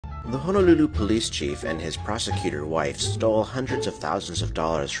The Honolulu police chief and his prosecutor wife stole hundreds of thousands of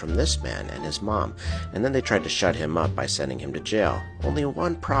dollars from this man and his mom, and then they tried to shut him up by sending him to jail. Only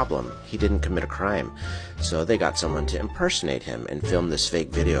one problem: he didn't commit a crime. So they got someone to impersonate him and film this fake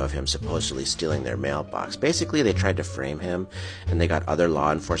video of him supposedly stealing their mailbox. Basically, they tried to frame him, and they got other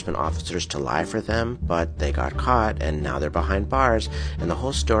law enforcement officers to lie for them, but they got caught, and now they're behind bars, and the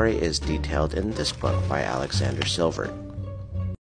whole story is detailed in this book by Alexander Silver.